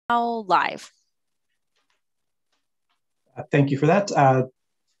Live. Thank you for that.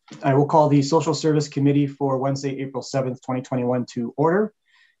 I will call the Social Service Committee for Wednesday, April 7th, 2021 to order.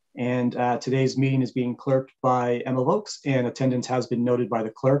 And today's meeting is being clerked by Emma Vokes, and attendance has been noted by the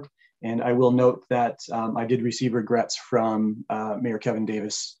clerk. And I will note that I did receive regrets from Mayor Kevin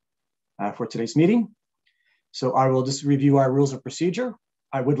Davis for today's meeting. So I will just review our rules of procedure.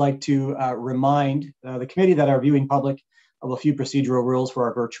 I would like to remind the committee that our viewing public of a few procedural rules for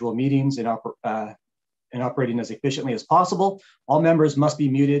our virtual meetings and operating as efficiently as possible. All members must be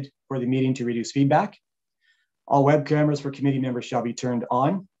muted for the meeting to reduce feedback. All web cameras for committee members shall be turned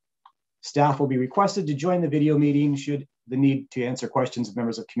on. Staff will be requested to join the video meeting should the need to answer questions of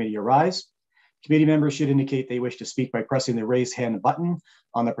members of committee arise. Committee members should indicate they wish to speak by pressing the raise hand button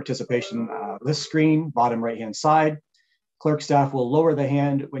on the participation list screen, bottom right-hand side. Clerk staff will lower the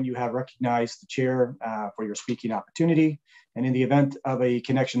hand when you have recognized the chair for your speaking opportunity. And in the event of a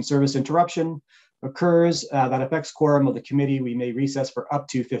connection service interruption occurs that affects quorum of the committee, we may recess for up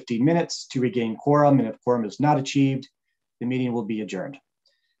to 15 minutes to regain quorum. And if quorum is not achieved, the meeting will be adjourned.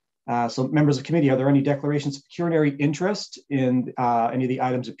 So members of committee, are there any declarations of pecuniary interest in any of the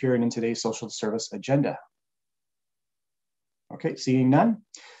items appearing in today's social service agenda? Okay, seeing none.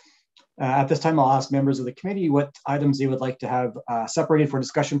 At this time, I'll ask members of the committee what items they would like to have separated for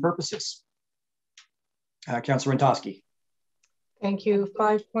discussion purposes. Councillor Rentowski. Thank you.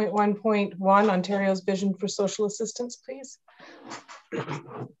 5.1.1, Ontario's Vision for Social Assistance, please.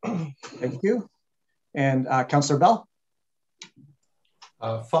 Thank you. And Councillor Bell.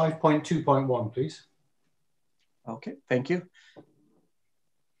 5.2.1, please. Okay, thank you.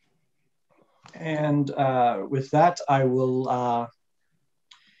 And with that, I will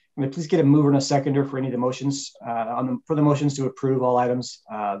please get a mover and a seconder for any of the motions for the motions to approve all items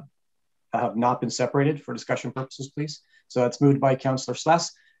that have not been separated for discussion purposes, please. So that's moved by Councillor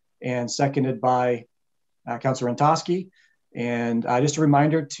Sless and seconded by Councillor Rentowski. And just a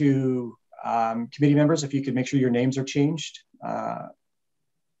reminder to committee members, if you could make sure your names are changed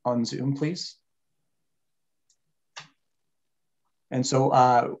on Zoom, please. And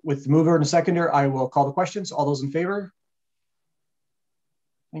so with the mover and a seconder, I will call the questions. All those in favor?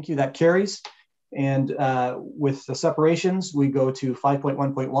 Thank you, that carries. And with the separations, we go to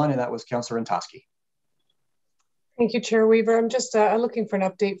 5.1.1, and that was Councillor Rentowski. Thank you, Chair Weaver. I'm just looking for an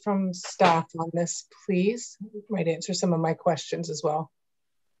update from staff on this, please. You might answer some of my questions as well.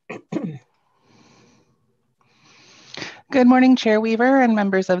 Good morning, Chair Weaver and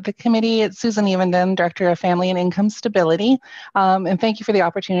members of the committee. It's Susan Evenden, Director of Family and Income Stability. And thank you for the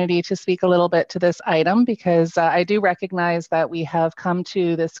opportunity to speak a little bit to this item, because I do recognize that we have come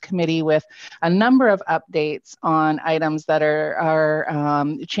to this committee with a number of updates on items that are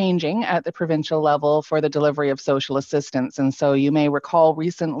changing at the provincial level for the delivery of social assistance. And so you may recall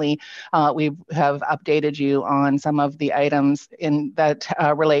recently we have updated you on some of the items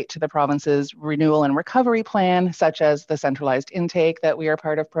that relate to the province's renewal and recovery plan, such as the centralized intake that we are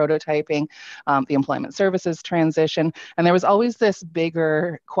part of prototyping, the employment services transition. And there was always this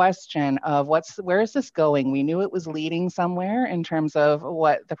bigger question of where is this going? We knew it was leading somewhere in terms of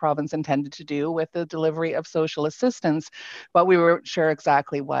what the province intended to do with the delivery of social assistance, but we weren't sure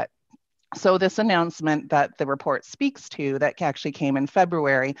exactly what. So this announcement that the report speaks to that actually came in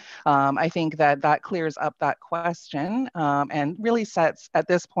February, I think that clears up that question and really sets at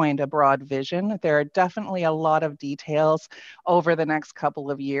this point a broad vision. There are definitely a lot of details over the next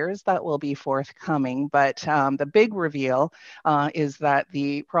couple of years that will be forthcoming, but the big reveal is that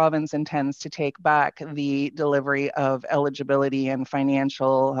the province intends to take back the delivery of eligibility and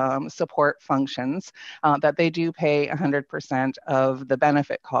financial support functions, that they do pay 100% of the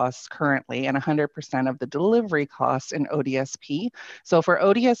benefit costs currently and 100% of the delivery costs in ODSP. So for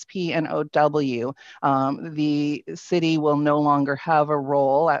ODSP and OW, the city will no longer have a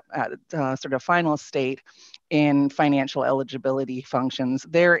role at sort of final state in financial eligibility functions.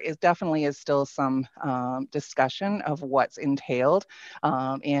 There is definitely still some discussion of what's entailed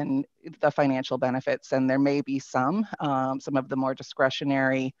in the financial benefits, and there may be some of the more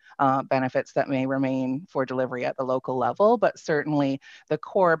discretionary benefits that may remain for delivery at the local level, but certainly the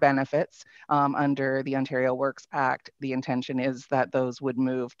core benefits under the Ontario Works Act, the intention is that those would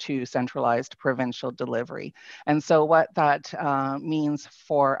move to centralized provincial delivery. And so what that means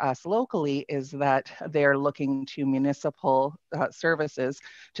for us locally is that they're looking to municipal services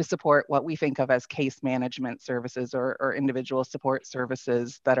to support what we think of as case management services or individual support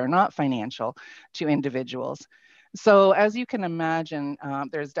services that are not financial to individuals. So as you can imagine,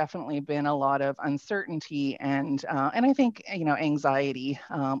 there's definitely been a lot of uncertainty and I think, anxiety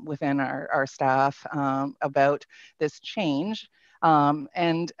within our staff about this change.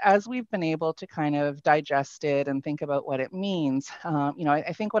 And as we've been able to kind of digest it and think about what it means,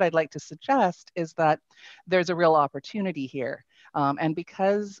 I think what I'd like to suggest is that there's a real opportunity here. And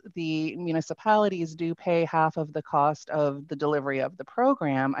because the municipalities do pay half of the cost of the delivery of the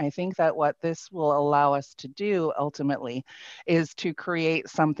program, I think that what this will allow us to do ultimately is to create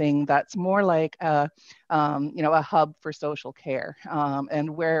something that's more like a hub for social care, and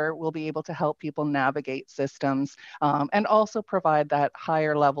where we'll be able to help people navigate systems, and also provide that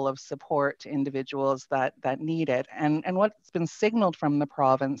higher level of support to individuals that need it. And what's been signaled from the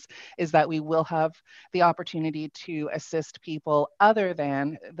province is that we will have the opportunity to assist people other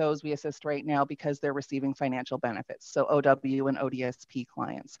than those we assist right now because they're receiving financial benefits, so OW and ODSP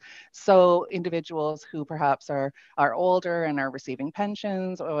clients. So individuals who perhaps are older and are receiving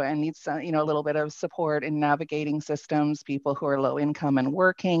pensions and need some, a little bit of support in navigating systems, people who are low income and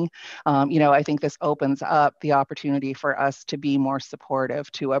working. I think this opens up the opportunity for us to be more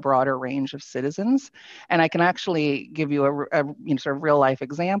supportive to a broader range of citizens. And I can actually give you a sort of real life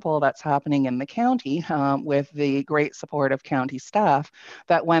example that's happening in the county, with the great support of county staff,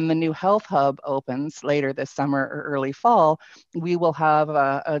 that when the new health hub opens later this summer or early fall, we will have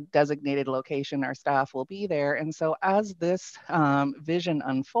a designated location. Our staff will be there. And so as this vision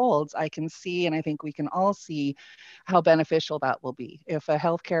unfolds, I can see, and I think we can all see, how beneficial that will be. If a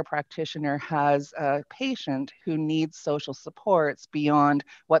healthcare practitioner has a patient who needs social supports beyond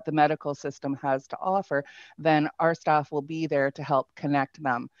what the medical system has to offer, then our staff will be there to help connect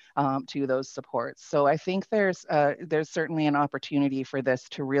them to those supports. So I think there's certainly an opportunity for this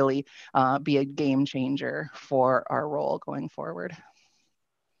to really be a game changer for our role going forward.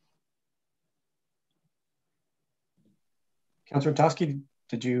 Councillor Toski,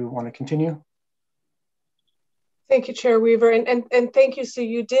 did you want to continue? Thank you, Chair Weaver, and thank you. So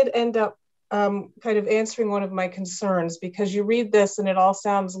you did end up kind of answering one of my concerns, because you read this and it all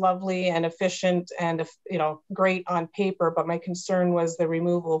sounds lovely and efficient and great on paper, but my concern was the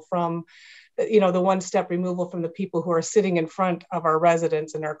removal from, the one-step removal from the people who are sitting in front of our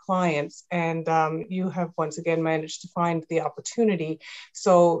residents and our clients. And you have once again managed to find the opportunity.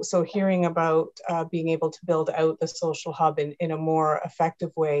 So hearing about being able to build out the social hub in a more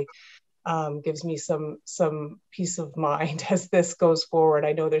effective way gives me some peace of mind as this goes forward.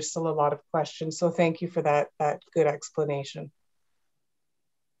 I know there's still a lot of questions, so thank you for that good explanation.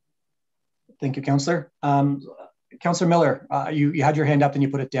 Thank you, Councillor. Councillor Miller, you had your hand up and you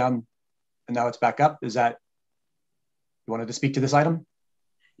put it down, and now it's back up. Is that, you wanted to speak to this item?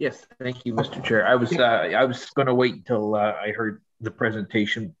 Yes, thank you, Mr. Chair. I was going to wait until I heard the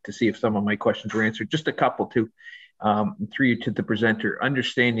presentation to see if some of my questions were answered. Just a couple too. Through you to the presenter,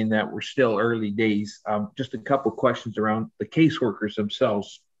 understanding that we're still early days, just a couple questions around the caseworkers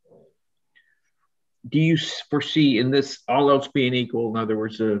themselves. Do you foresee, in this, all else being equal, in other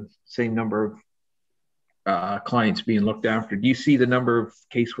words, the same number of clients being looked after, do you see the number of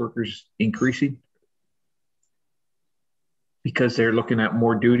caseworkers increasing because they're looking at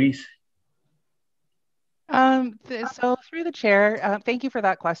more duties? So through the chair, thank you for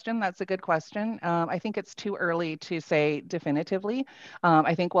that question. That's a good question. I think it's too early to say definitively.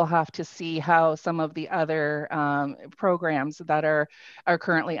 I think we'll have to see how some of the other programs that are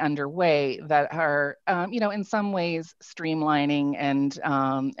currently underway that are, in some ways streamlining and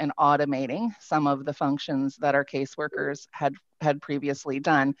automating some of the functions that our caseworkers had previously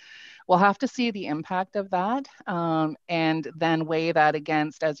done. We'll have to see the impact of that, and then weigh that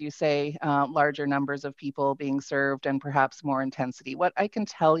against, as you say, larger numbers of people being served and perhaps more intensity. What I can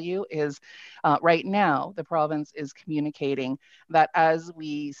tell you is right now, the province is communicating that as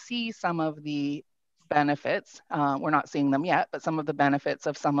we see some of the benefits, we're not seeing them yet, but some of the benefits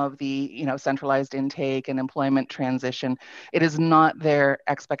of some of the centralized intake and employment transition, it is not their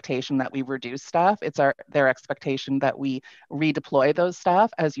expectation that we reduce staff. It's their expectation that we redeploy those staff,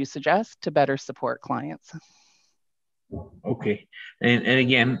 as you suggest, to better support clients. Okay, and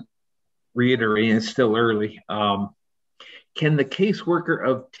again, reiterating, it's still early. Can the caseworker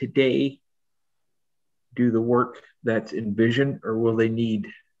of today do the work that's envisioned, or will they need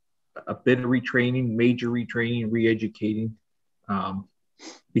a bit of retraining, major retraining, re-educating?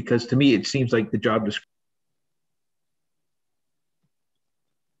 Because to me, it seems like the job description.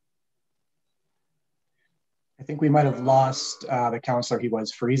 I think we might have lost the councillor. He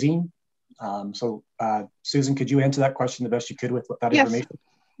was freezing. Susan, could you answer that question the best you could with that information?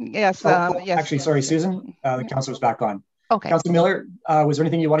 Yes. Yes. Actually, sorry, Susan, the councillor's back on. Okay. Councillor Miller, was there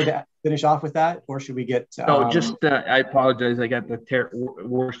anything you wanted to finish off with that, or should we get? No, just I apologize. I got the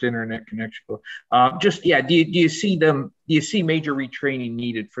worst internet connection. Do you see them? Do you see major retraining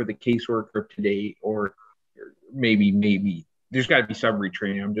needed for the caseworker today, or maybe there's got to be some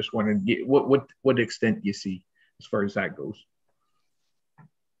retraining. I'm just wondering what extent you see as far as that goes.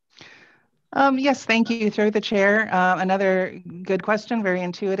 Yes, thank you. Through the chair. Another good question, very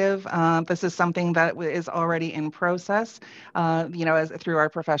intuitive. This is something that is already in process, as through our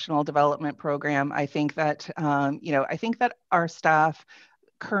professional development program. I think that, I think that our staff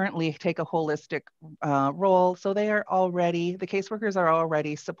currently take a holistic role. So the caseworkers are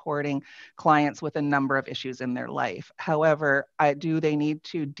already supporting clients with a number of issues in their life. However, do they need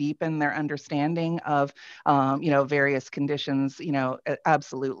to deepen their understanding of, various conditions?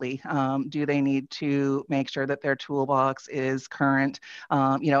 Absolutely. Do they need to make sure that their toolbox is current,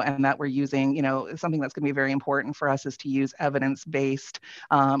 and that we're using, something that's going to be very important for us is to use evidence-based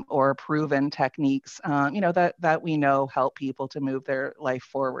or proven techniques, that we know help people to move their life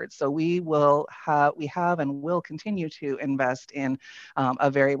forward. So we have and will continue to invest in a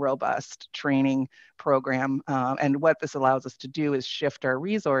very robust training program. And what this allows us to do is shift our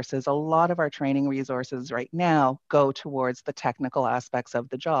resources. A lot of our training resources right now go towards the technical aspects of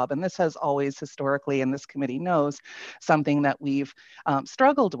the job. And this has always historically, and this committee knows, something that we've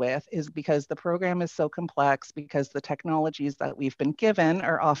struggled with is because the program is so complex, because the technologies that we've been given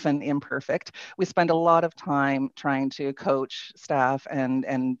are often imperfect. We spend a lot of time trying to coach staff and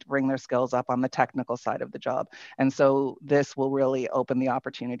bring their skills up on the technical side of the job. And so this will really open the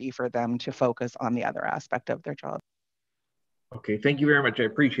opportunity for them to focus on the other aspect of their job. Okay, thank you very much. I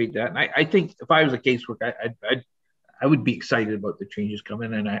appreciate that. And I think if I was a caseworker, I would be excited about the changes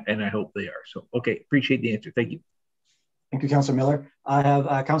coming, and I hope they are. So, okay, appreciate the answer. Thank you. Thank you, Councillor Miller. I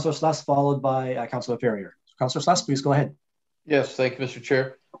have Councillor Sluss followed by Councillor Ferrier. Councillor Sluss, please go ahead. Yes, thank you, Mr.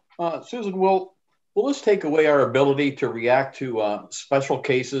 Chair. Susan, will this take away our ability to react to special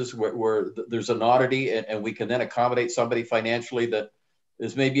cases where there's an oddity and we can then accommodate somebody financially that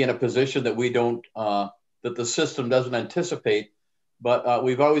is maybe in a position that we don't, that the system doesn't anticipate, but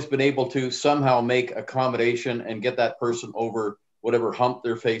we've always been able to somehow make accommodation and get that person over whatever hump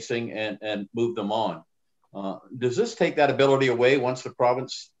they're facing and move them on. Does this take that ability away once the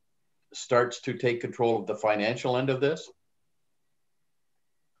province starts to take control of the financial end of this?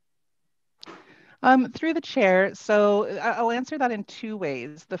 Through the chair, so I'll answer that in two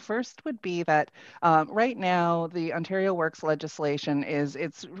ways. The first would be that right now the Ontario Works legislation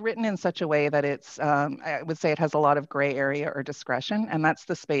it's written in such a way that it's, I would say it has a lot of gray area or discretion, and that's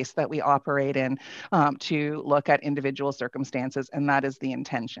the space that we operate in to look at individual circumstances, and that is the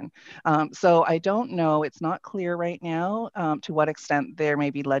intention. So I don't know, it's not clear right now to what extent there may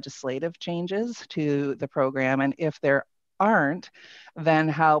be legislative changes to the program, and if there aren't, then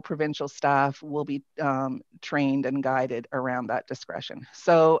how provincial staff will be trained and guided around that discretion.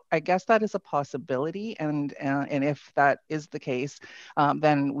 So I guess that is a possibility, and if that is the case,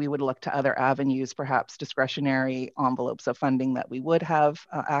 then we would look to other avenues, perhaps discretionary envelopes of funding that we would have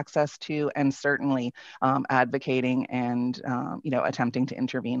access to, and certainly advocating and attempting to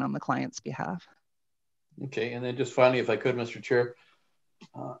intervene on the client's behalf. Okay, and then just finally, if I could, Mr. Chair,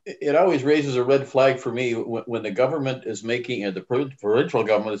 it always raises a red flag for me when the government is making, the provincial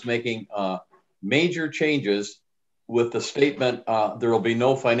government is making major changes with the statement, there will be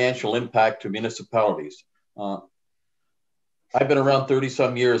no financial impact to municipalities. I've been around 30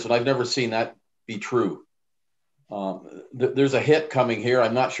 some years and I've never seen that be true. There's a hit coming here.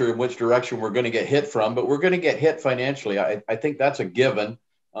 I'm not sure in which direction we're going to get hit from, but we're going to get hit financially. I think that's a given.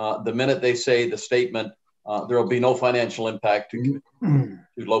 The minute they say the statement, there will be no financial impact to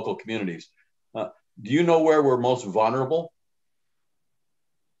local communities. Do you know where we're most vulnerable?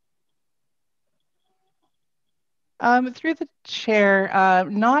 Through the chair,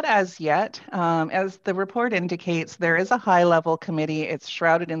 not as yet. As the report indicates, there is a high-level committee. It's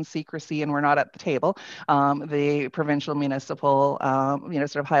shrouded in secrecy, and we're not at the table. The provincial municipal,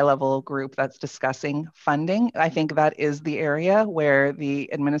 sort of high-level group that's discussing funding. I think that is the area where the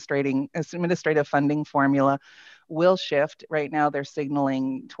administrative funding formula will shift. Right now, they're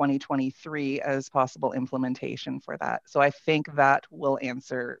signaling 2023 as possible implementation for that. So I think that will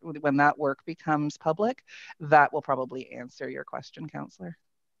answer, when that work becomes public, that will probably answer your question, Councillor.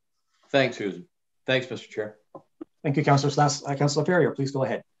 Thanks, Susan. Thanks, Mr. Chair. Thank you, Councillor Sluss. Councillor Ferrier, please go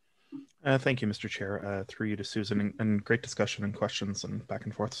ahead. Thank you, Mr. Chair. Through you to Susan, and great discussion and questions and back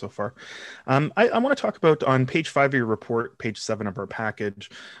and forth so far. I want to talk about on page 5 of your report, page 7 of our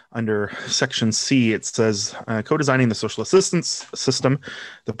package, under section C, it says, co-designing the social assistance system,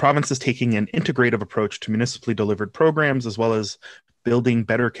 the province is taking an integrative approach to municipally delivered programs, as well as building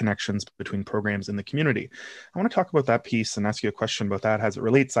better connections between programs in the community. I want to talk about that piece and ask you a question about that as it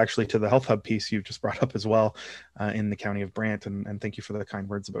relates actually to the Health Hub piece you've just brought up as well in the County of Brant, and thank you for the kind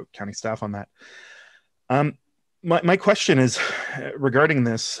words about county staff on that. My question is regarding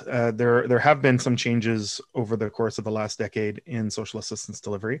this. There have been some changes over the course of the last decade in social assistance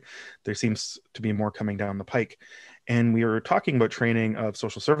delivery. There seems to be more coming down the pike, and we were talking about training of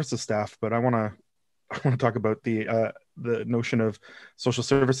social services staff. But I want to talk about the notion of social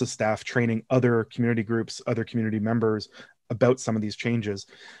services staff training other community groups, other community members about some of these changes.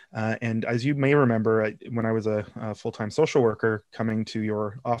 And as you may remember, when I was a full-time social worker, coming to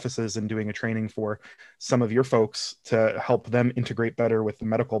your offices and doing a training for some of your folks to help them integrate better with the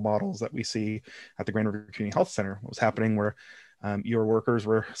medical models that we see at the Grand River Community Health Center. What was happening where your workers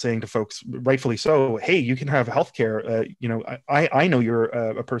were saying to folks, rightfully so, hey, you can have healthcare. I know you're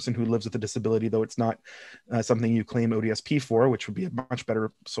a person who lives with a disability, though it's not something you claim ODSP for, which would be a much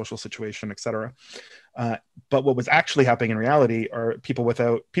better social situation, et cetera. But what was actually happening in reality are people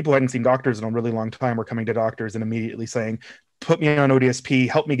who hadn't seen doctors in a really long time were coming to doctors and immediately saying, put me on ODSP,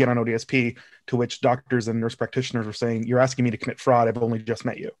 help me get on ODSP, to which doctors and nurse practitioners were saying, you're asking me to commit fraud, I've only just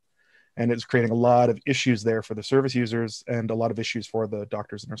met you. And it's creating a lot of issues there for the service users and a lot of issues for the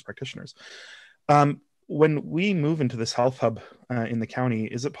doctors and nurse practitioners. When we move into this health hub in the county,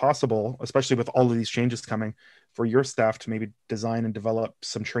 is it possible, especially with all of these changes coming, for your staff to maybe design and develop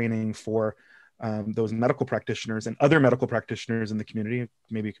some training for those medical practitioners and other medical practitioners in the community,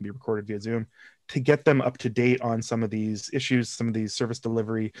 maybe it can be recorded via Zoom, to get them up to date on some of these issues, some of these service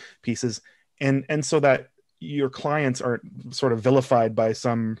delivery pieces, and so that your clients aren't sort of vilified by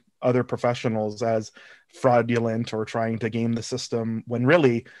some other professionals as fraudulent or trying to game the system, when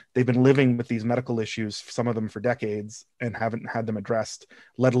really they've been living with these medical issues, some of them for decades, and haven't had them addressed,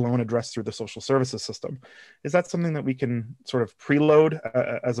 let alone addressed through the social services system. Is that something that we can sort of preload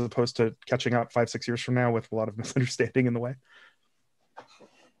as opposed to catching up 5-6 years from now with a lot of misunderstanding in the way?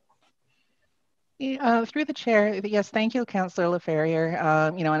 Through the chair, yes, thank you, Councillor LaFerrier.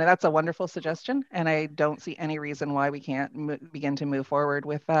 And that's a wonderful suggestion, and I don't see any reason why we can't begin to move forward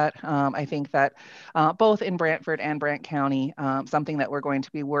with that. I think that both in Brantford and Brant County, something that we're going to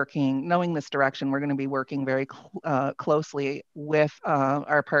be working, knowing this direction, we're going to be working very closely with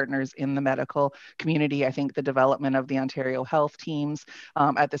our partners in the medical community. I think the development of the Ontario Health teams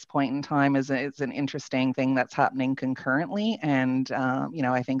at this point in time is an interesting thing that's happening concurrently, and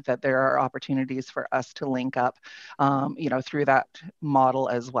I think that there are opportunities for us to link up, through that model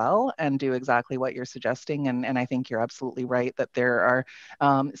as well, and do exactly what you're suggesting. And I think you're absolutely right that there are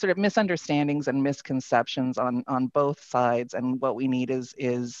sort of misunderstandings and misconceptions on both sides. And what we need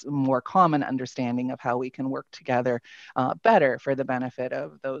is more common understanding of how we can work together better for the benefit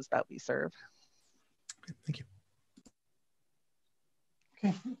of those that we serve. Thank you.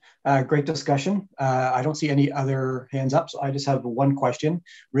 Okay, great discussion. I don't see any other hands up, so I just have one question.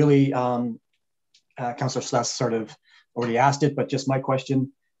 Really, Councillor Sless sort of already asked it, but just my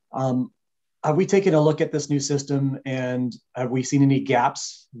question. Have we taken a look at this new system, and have we seen any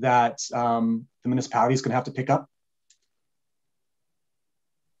gaps that the municipality is going to have to pick up?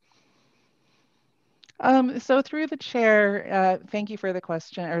 So through the chair, thank you for the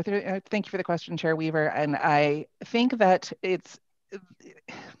question, or thank you for the question, Chair Weaver. And I think that it's,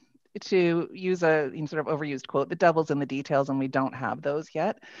 to use a sort of overused quote, the devil's in the details, and we don't have those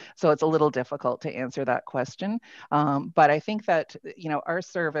yet. So it's a little difficult to answer that question. But I think that, our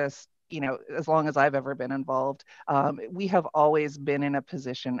service, as long as I've ever been involved, we have always been in a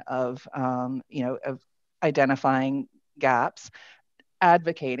position of, of identifying gaps,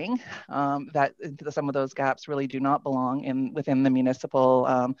 advocating that some of those gaps really do not belong within the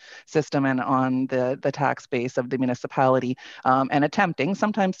municipal system and on the tax base of the municipality, and attempting,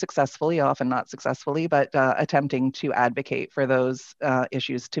 sometimes successfully, often not successfully, but attempting to advocate for those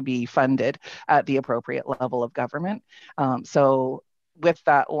issues to be funded at the appropriate level of government. So with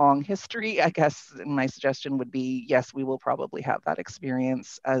that long history, I guess my suggestion would be, yes, we will probably have that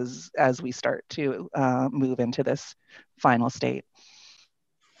experience as we start to move into this final state.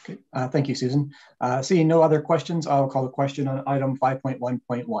 Okay, thank you, Susan. Seeing no other questions, I'll call the question on item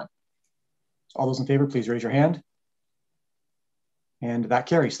 5.1.1. All those in favor, please raise your hand. And that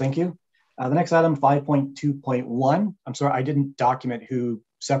carries, thank you. The next item, 5.2.1. I'm sorry, I didn't document who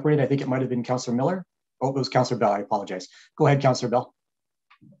separated. I think it might have been Councillor Miller. Oh, it was Councillor Bell, I apologize. Go ahead, Councillor Bell.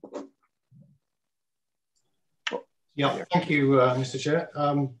 Yeah, thank you, Mr. Chair.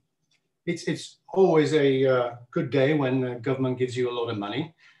 It's always a good day when government gives you a lot of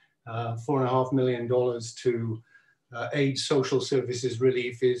money. $4.5 million to aid social services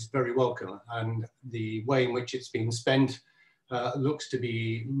relief is very welcome, and the way in which it's been spent looks to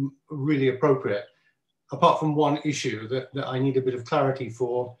be really appropriate. Apart from one issue that I need a bit of clarity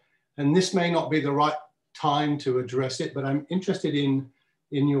for, and this may not be the right time to address it, but I'm interested in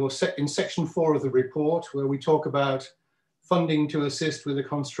in section 4 of the report, where we talk about funding to assist with the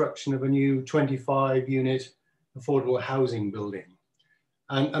construction of a new 25-unit affordable housing building.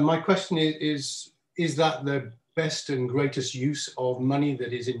 And my question is that the best and greatest use of money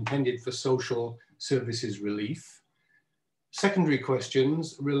that is intended for social services relief? Secondary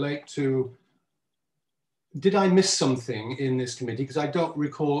questions relate to, did I miss something in this committee? Because I don't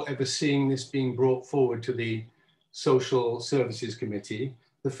recall ever seeing this being brought forward to the Social Services Committee.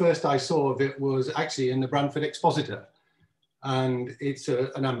 The first I saw of it was actually in the Brantford Expositor. And it's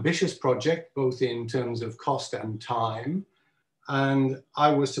an ambitious project, both in terms of cost and time. And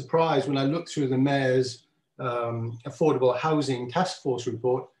I was surprised when I looked through the Mayor's Affordable Housing Task Force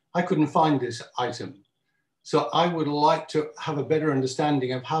report, I couldn't find this item. So I would like to have a better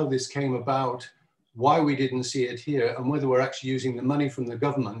understanding of how this came about, why we didn't see it here, and whether we're actually using the money from the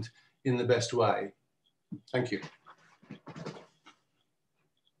government in the best way. Thank you.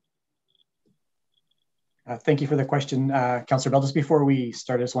 Thank you for the question, Councillor Bell. Just before we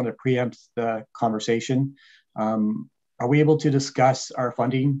start, I just want to preempt the conversation. Are we able to discuss our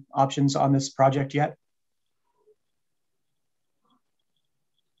funding options on this project yet?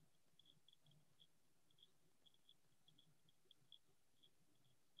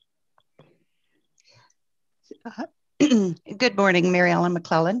 Good morning, Mary Ellen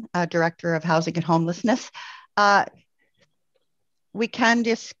McClellan, Director of Housing and Homelessness. We can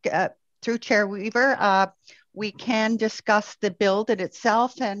just, through Chair Weaver, we can discuss the build in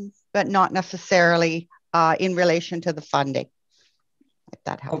itself, but not necessarily in relation to the funding, if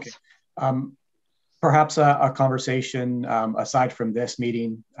that helps. Okay. Perhaps a conversation aside from this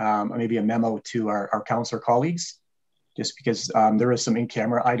meeting, maybe a memo to our councillor colleagues, just because there is some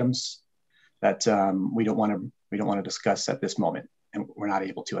in-camera items that we don't want to discuss at this moment, and we're not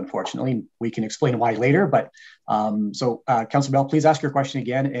able to, unfortunately. We can explain why later, but Councillor Bell, please ask your question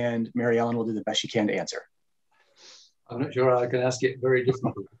again, and Mary Ellen will do the best she can to answer. I'm not sure I can ask it very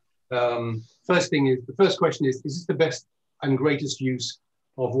differently. The first question is this the best and greatest use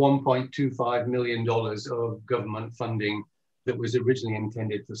of $1.25 million of government funding that was originally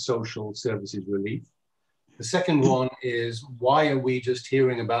intended for social services relief? The second one is, why are we just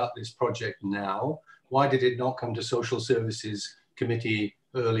hearing about this project now? Why did it not come to Social Services Committee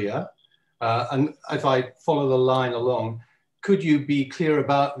earlier? And if I follow the line along, could you be clear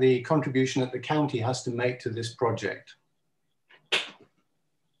about the contribution that the county has to make to this project?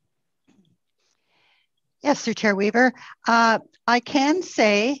 Yes, Sir Chair Weaver. I can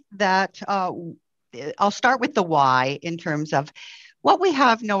say that I'll start with the why in terms of what we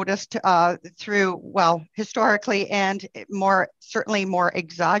have noticed through, well, historically and certainly more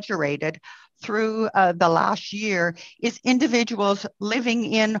exaggerated through the last year is individuals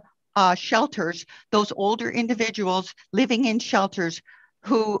living in shelters, those older individuals living in shelters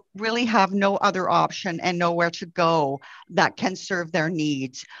who really have no other option and nowhere to go that can serve their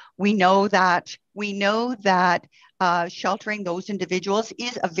needs. We know that sheltering those individuals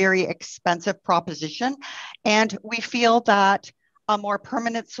is a very expensive proposition, and we feel that a more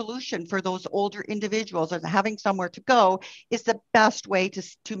permanent solution for those older individuals and having somewhere to go is the best way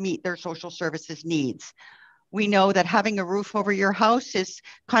to meet their social services needs. We know that having a roof over your house is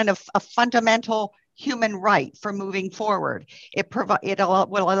kind of a fundamental human right for moving forward. It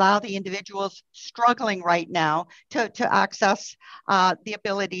will allow the individuals struggling right now to access the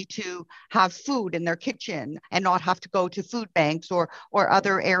ability to have food in their kitchen and not have to go to food banks or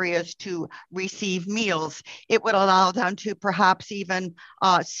other areas to receive meals. It would allow them to perhaps even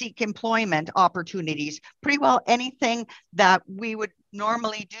seek employment opportunities. Pretty well anything that we would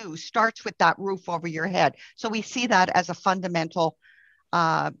normally do starts with that roof over your head. So we see that as a fundamental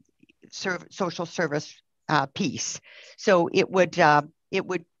social service piece. So it would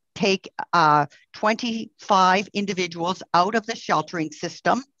take 25 individuals out of the sheltering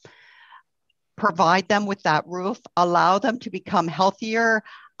system, provide them with that roof, allow them to become healthier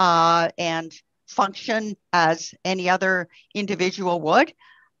and function as any other individual would.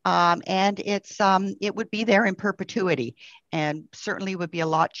 And it would be there in perpetuity and certainly would be a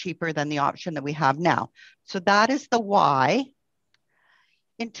lot cheaper than the option that we have now. So that is the why.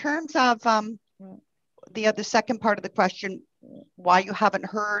 In terms of the second part of the question, why you haven't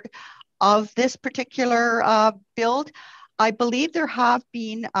heard of this particular build, I believe there have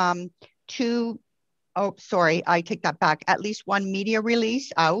been I take that back, at least one media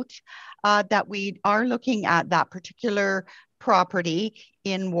release out that we are looking at that particular property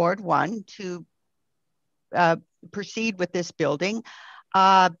in Ward 1 to proceed with this building.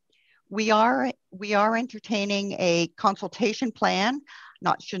 We are entertaining a consultation plan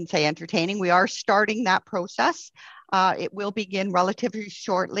shouldn't say entertaining. We are starting that process. It will begin relatively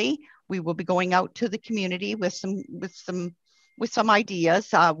shortly. We will be going out to the community with some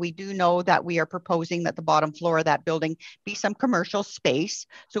ideas. We do know that we are proposing that the bottom floor of that building be some commercial space.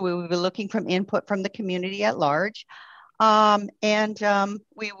 So we will be looking from input from the community at large.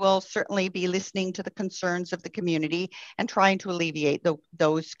 We will certainly be listening to the concerns of the community and trying to alleviate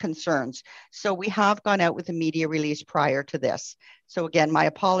those concerns. So we have gone out with a media release prior to this. So again, my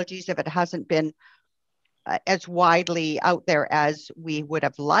apologies if it hasn't been as widely out there as we would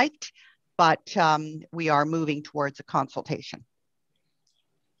have liked, but we are moving towards a consultation.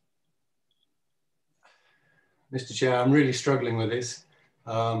 Mr. Chair, I'm really struggling with this.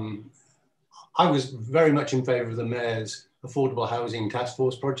 I was very much in favour of the Mayor's Affordable Housing Task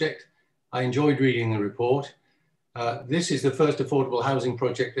Force project. I enjoyed reading the report. This is the first affordable housing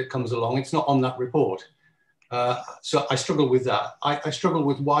project that comes along. It's not on that report. So I struggle with that. I struggle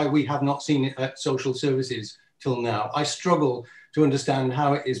with why we have not seen it at social services till now. I struggle to understand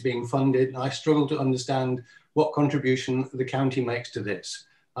how it is being funded. I struggle to understand what contribution the county makes to this.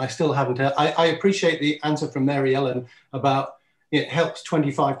 I still haven't. I appreciate the answer from Mary Ellen about it helps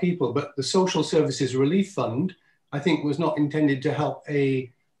 25 people, but the Social Services Relief Fund, I think, was not intended to help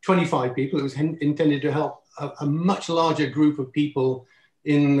 25 people. It was intended to help a much larger group of people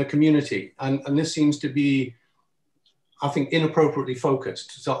in the community. And this seems to be, I think, inappropriately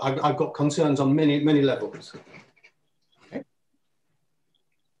focused. So I've got concerns on many, many levels. Okay.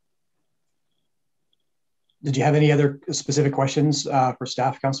 Did you have any other specific questions for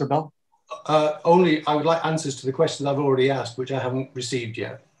staff, Councillor Bell? Only I would like answers to the questions I've already asked, which I haven't received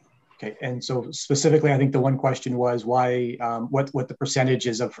yet. Okay, and so specifically, I think the one question was why, what the percentage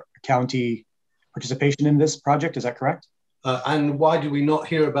is of county participation in this project, is that correct? And why did we not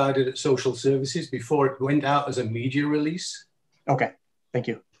hear about it at Social Services before it went out as a media release? Okay, thank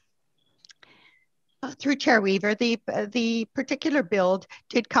you. Through Chair Weaver, the particular build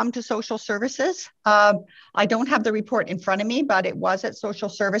did come to Social Services. I don't have the report in front of me, but it was at Social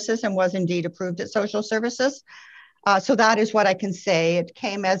Services and was indeed approved at Social Services. So that is what I can say. It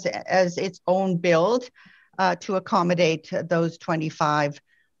came as its own build to accommodate those 25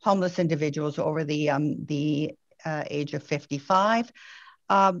 homeless individuals over the age of 55.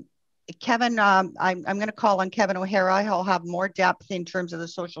 Kevin, I'm going to call on Kevin O'Hara. He'll have more depth in terms of the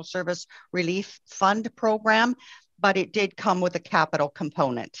Social Service Relief Fund program, but it did come with a capital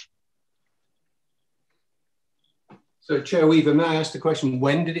component. So Chair Weaver, may I ask the question,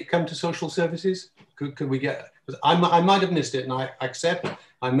 when did it come to Social Services? Could we get, I might have missed it, and I accept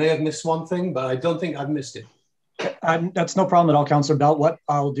I may have missed one thing, but I don't think I've missed it. That's no problem at all, Councillor Bell. What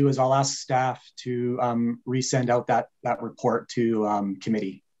I'll do is I'll ask staff to resend out that report to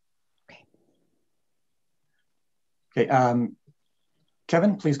committee. Okay,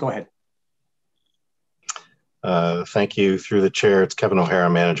 Kevin, please go ahead. Thank you. Through the chair, it's Kevin O'Hara,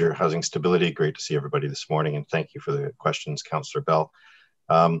 Manager, Housing Stability. Great to see everybody this morning, and thank you for the questions, Councillor Bell.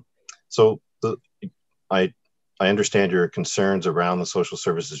 I understand your concerns around the social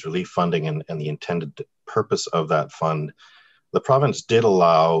services relief funding and the intended purpose of that fund. The province did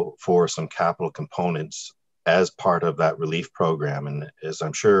allow for some capital components as part of that relief program, and as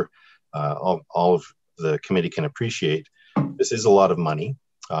I'm sure all of the committee can appreciate, this is a lot of money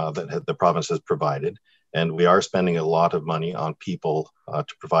that the province has provided, and we are spending a lot of money on people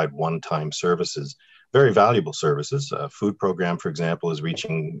to provide one-time services, very valuable services. A food program, for example, is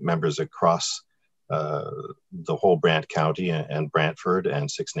reaching members across the whole Brant County and Brantford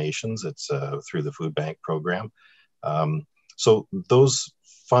and Six Nations. It's through the food bank program. So those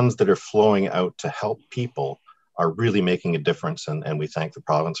funds that are flowing out to help people are really making a difference, and we thank the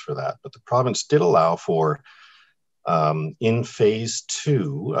province for that. But the province did allow for, in phase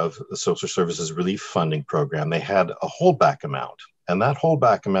 2 of the Social Services Relief Funding Program, they had a holdback amount, and that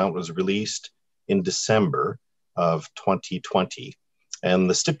holdback amount was released in December of 2020. And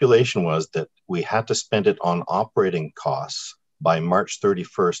the stipulation was that we had to spend it on operating costs by March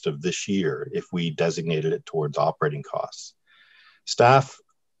 31st of this year if we designated it towards operating costs. Staff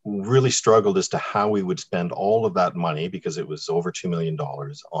really struggled as to how we would spend all of that money, because it was over $2 million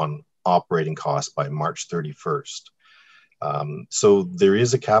on operating costs by March 31st. So there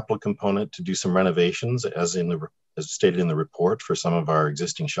is a capital component to do some renovations, as stated in the report, for some of our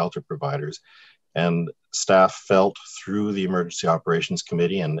existing shelter providers. And staff felt through the Emergency Operations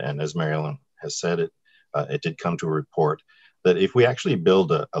Committee, and as Mary Ellen has said, it did come to a report that if we actually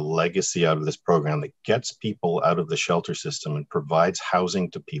build a legacy out of this program that gets people out of the shelter system and provides housing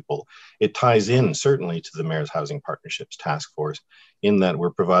to people, it ties in certainly to the Mayor's Housing Partnerships Task Force, in that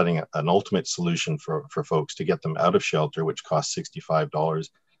we're providing an ultimate solution for folks to get them out of shelter, which costs $65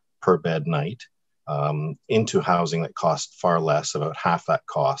 per bed night, into housing that costs far less, about half that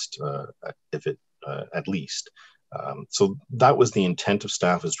cost, at least. So that was the intent of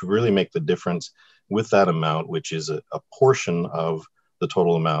staff, is to really make the difference with that amount, which is a portion of the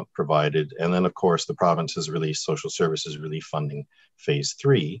total amount provided. And then, of course, the province has released Social Services Relief Funding Phase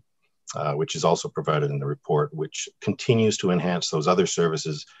 3, which is also provided in the report, which continues to enhance those other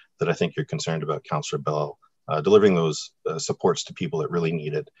services that I think you're concerned about, Councillor Bell, delivering those supports to people that really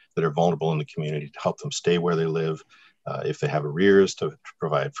need it, that are vulnerable in the community, to help them stay where they live, if they have arrears, to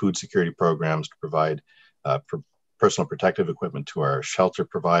provide food security programs, to provide personal protective equipment to our shelter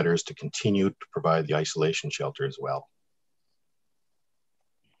providers, to continue to provide the isolation shelter as well.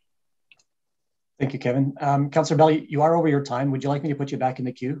 Thank you, Kevin. Councillor Bell, you are over your time. Would you like me to put you back in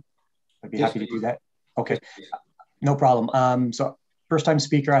the queue? I'd be happy to do that. Okay, no problem. So first time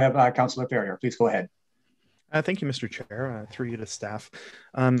speaker, I have Councillor Ferrier. Please go ahead. Thank you, Mr. Chair. Through you to staff.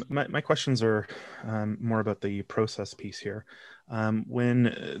 My questions are more about the process piece here.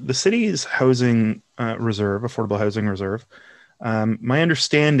 When the city's housing reserve, affordable housing reserve, my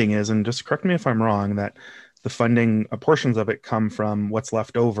understanding is, and just correct me if I'm wrong, that the funding, portions of it come from what's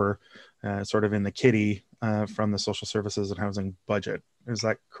left over, sort of in the kitty from the social services and housing budget. Is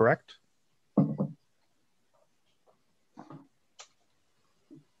that correct?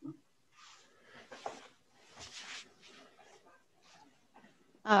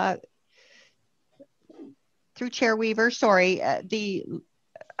 Through Chair Weaver, sorry, I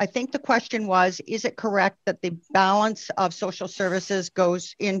think the question was, is it correct that the balance of social services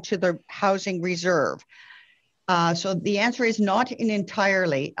goes into the housing reserve? So the answer is not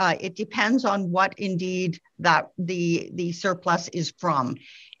entirely. It depends on what indeed that the surplus is from.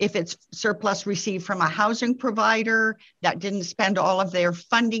 If it's surplus received from a housing provider that didn't spend all of their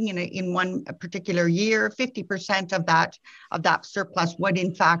funding in one particular year, 50% of that surplus would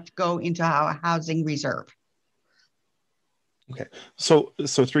in fact go into our housing reserve. Okay, so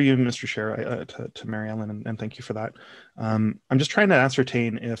through you, Mr. Chair, to Mary Ellen, and thank you for that. I'm just trying to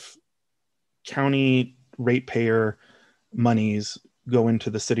ascertain if county ratepayer monies go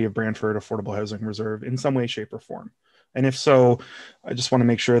into the City of Brantford Affordable Housing Reserve in some way, shape, or form. And if so, I just want to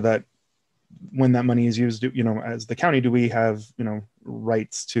make sure that when that money is used, as the county, do we have,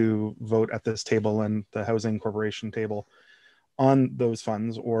 rights to vote at this table and the Housing Corporation table on those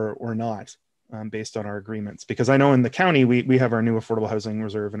funds or not, based on our agreements? Because I know in the county, we have our new Affordable Housing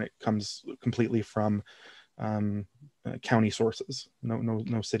Reserve, and it comes completely from county sources,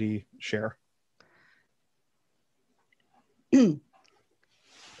 no city share.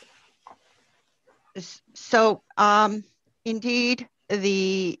 So indeed,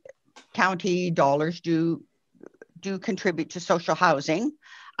 the county dollars do contribute to social housing,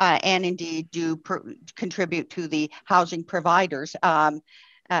 and indeed do contribute to the housing providers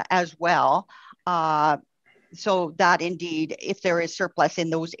as well. So that indeed, if there is surplus in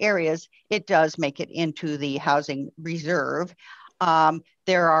those areas, it does make it into the housing reserve.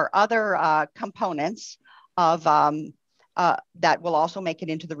 There are other components of that will also make it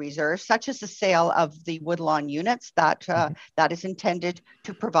into the reserve, such as the sale of the Woodlawn units that is intended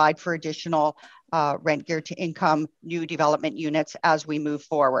to provide for additional rent geared to income new development units as we move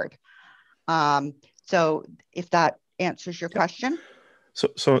forward. So if that answers your question.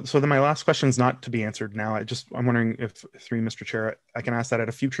 So then my last question is not to be answered now. I'm wondering if, through Mr. Chair, I can ask that at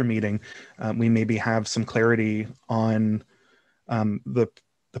a future meeting. We maybe have some clarity on the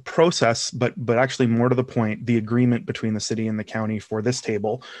process, but actually more to the point, the agreement between the city and the county for this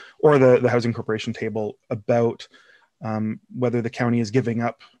table, or the Housing Corporation table, about whether the county is giving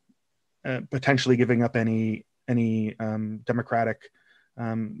up, potentially giving up any democratic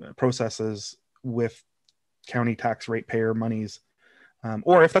processes with county tax ratepayer monies.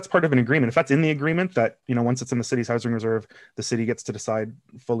 Or if that's part of an agreement, if that's in the agreement that, once it's in the city's housing reserve, the city gets to decide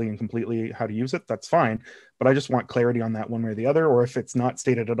fully and completely how to use it, that's fine. But I just want clarity on that one way or the other, or if it's not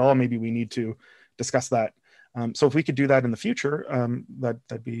stated at all, maybe we need to discuss that. So if we could do that in the future,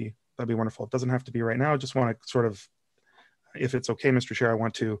 that'd be wonderful. It doesn't have to be right now. I just want to sort of, if it's okay, Mr. Chair, I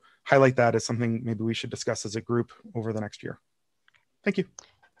want to highlight that as something maybe we should discuss as a group over the next year. Thank you.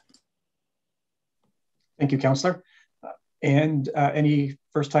 Thank you, Councillor. And any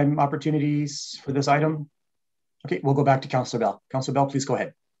first-time opportunities for this item? Okay, we'll go back to Councillor Bell. Councillor Bell, please go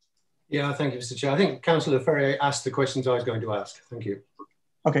ahead. Yeah, thank you, Mr. Chair. I think Councillor Ferrier asked the questions I was going to ask. Thank you.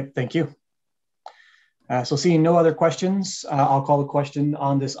 Okay, thank you. So seeing no other questions, I'll call the question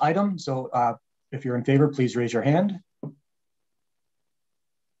on this item. So if you're in favor, please raise your hand.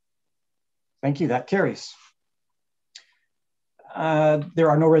 Thank you, that carries. There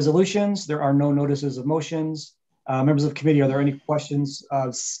are no resolutions. There are no notices of motions. Members of the committee, are there any questions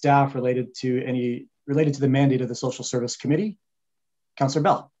of staff related to the mandate of the Social Service Committee? Councillor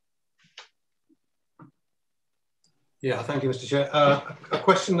Bell. Yeah, thank you, Mr. Chair. A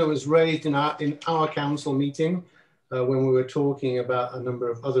question that was raised in our council meeting when we were talking about a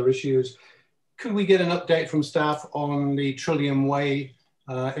number of other issues. Could we get an update from staff on the Trillium Way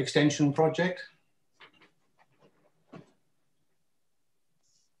extension project?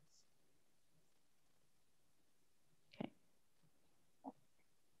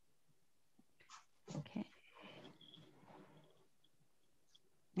 Okay.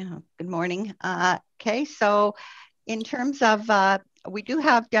 Yeah, good morning. Okay, so in terms of, we do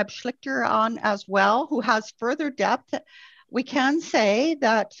have Deb Schlichter on as well, who has further depth. We can say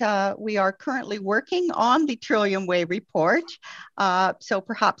that we are currently working on the Trillium Way report. So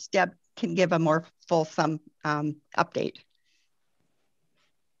perhaps Deb can give a more fulsome update.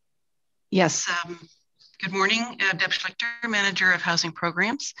 Yes, good morning. Deb Schlichter, Manager of Housing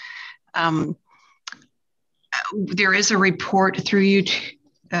Programs. There is a report through you,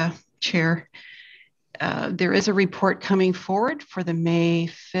 Chair. There is a report coming forward for the May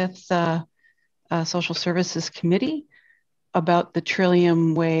 5th Social Services Committee about the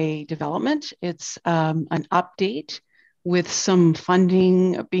Trillium Way development. It's an update with some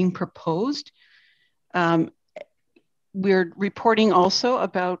funding being proposed. We're reporting also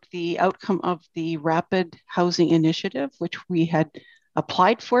about the outcome of the Rapid Housing Initiative, which we had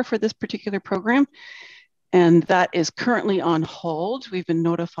applied for this particular program. And that is currently on hold. We've been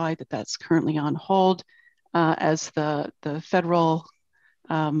notified that that's currently on hold as the federal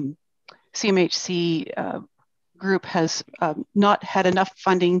CMHC group has not had enough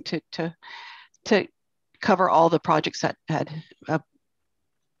funding to cover all the projects that had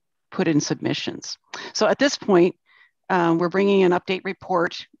put in submissions. So at this point, we're bringing an update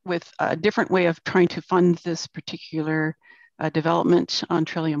report with a different way of trying to fund this particular development on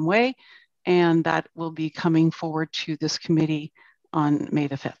Trillium Way, and that will be coming forward to this committee on May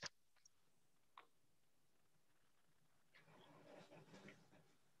the 5th.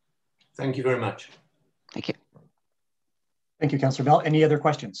 Thank you very much. Thank you. Thank you, Councillor Bell. Any other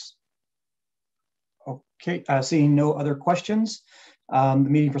questions? Okay, seeing no other questions, the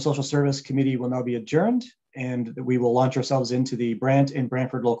meeting for Social Service Committee will now be adjourned, and we will launch ourselves into the Brant and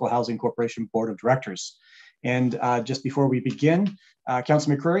Brantford Local Housing Corporation Board of Directors. And just before we begin,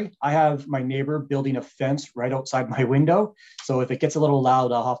 Councillor McCreary, I have my neighbor building a fence right outside my window. So if it gets a little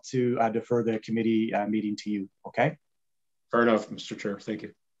loud, I'll have to defer the committee meeting to you, okay? Fair enough, Mr. Chair, thank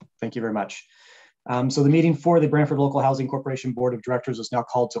you. Thank you very much. So the meeting for the Brantford Local Housing Corporation Board of Directors is now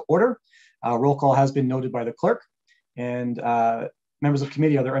called to order. Roll call has been noted by the clerk. And members of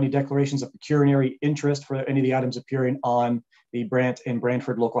committee, are there any declarations of pecuniary interest for any of the items appearing on the Brant and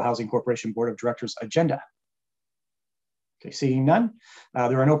Brantford Local Housing Corporation Board of Directors agenda? Okay, seeing none.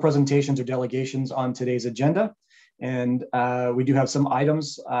 There are no presentations or delegations on today's agenda. And we do have some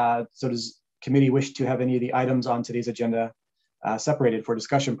items. So does committee wish to have any of the items on today's agenda separated for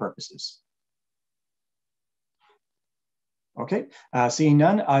discussion purposes? Okay, seeing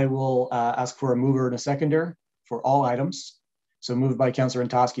none, I will ask for a mover and a seconder for all items. So moved by Councillor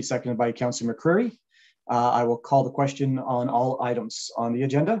Antosky, seconded by Councillor McCreary. I will call the question on all items on the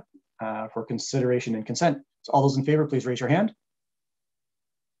agenda for consideration and consent. So all those in favor, please raise your hand.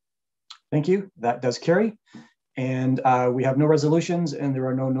 Thank you, that does carry. And we have no resolutions and there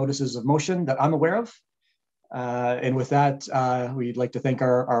are no notices of motion that I'm aware of. And with that, we'd like to thank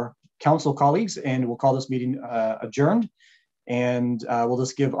our council colleagues, and we'll call this meeting adjourned. And we'll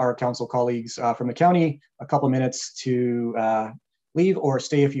just give our council colleagues from the county a couple of minutes to leave or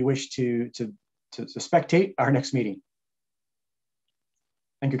stay if you wish to spectate our next meeting.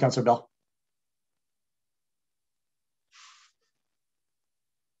 Thank you, Councillor Bell.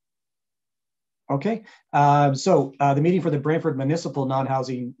 Okay, so the meeting for the Brantford Municipal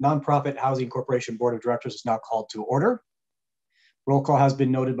Nonprofit Housing Corporation Board of Directors is now called to order. Roll call has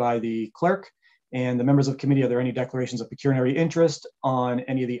been noted by the clerk. And the members of the committee, are there any declarations of pecuniary interest on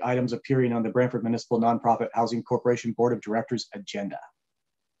any of the items appearing on the Brantford Municipal Nonprofit Housing Corporation Board of Directors agenda?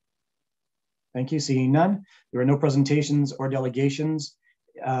 Thank you, seeing none. There are no presentations or delegations.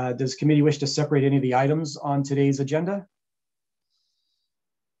 Does committee wish to separate any of the items on today's agenda?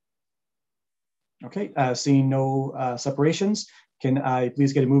 Okay, seeing no separations, can I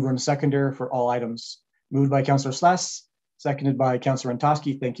please get a mover and a seconder for all items? Moved by Councillor Slass, seconded by Councillor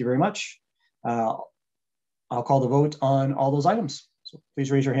Antosky. Thank you very much. I'll call the vote on all those items. So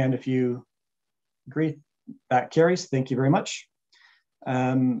please raise your hand if you agree. That carries. Thank you very much.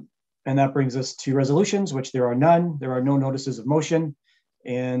 And that brings us to resolutions, which there are none. There are no notices of motion.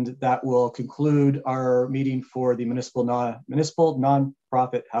 And that will conclude our meeting for the Municipal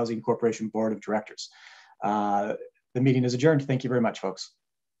Nonprofit Housing Corporation Board of Directors. The meeting is adjourned. Thank you very much, folks.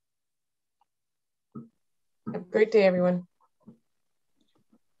 Have a great day, everyone.